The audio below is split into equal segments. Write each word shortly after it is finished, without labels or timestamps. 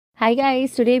Hi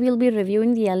guys, today we'll be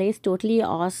reviewing the LA's totally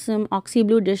awesome Oxy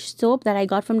Blue dish soap that I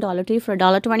got from Dollar Tree for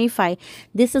 $1.25.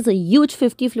 This is a huge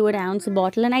 50 fluid ounce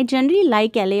bottle and I generally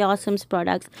like LA Awesome's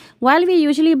products. While we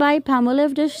usually buy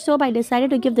Palmolive dish soap, I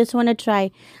decided to give this one a try.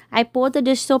 I poured the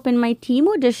dish soap in my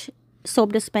Timo dish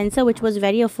soap dispenser, which was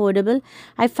very affordable.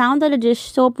 I found that the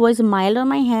dish soap was mild on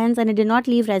my hands and it did not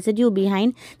leave residue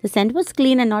behind. The scent was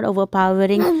clean and not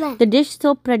overpowering. The dish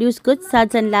soap produced good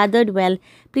suds and lathered well.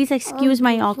 Please excuse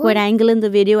my awkward angle in the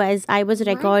video as I was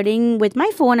recording with my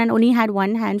phone and only had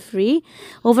one hand free.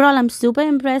 Overall, I'm super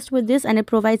impressed with this and it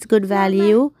provides good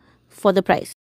value for the price.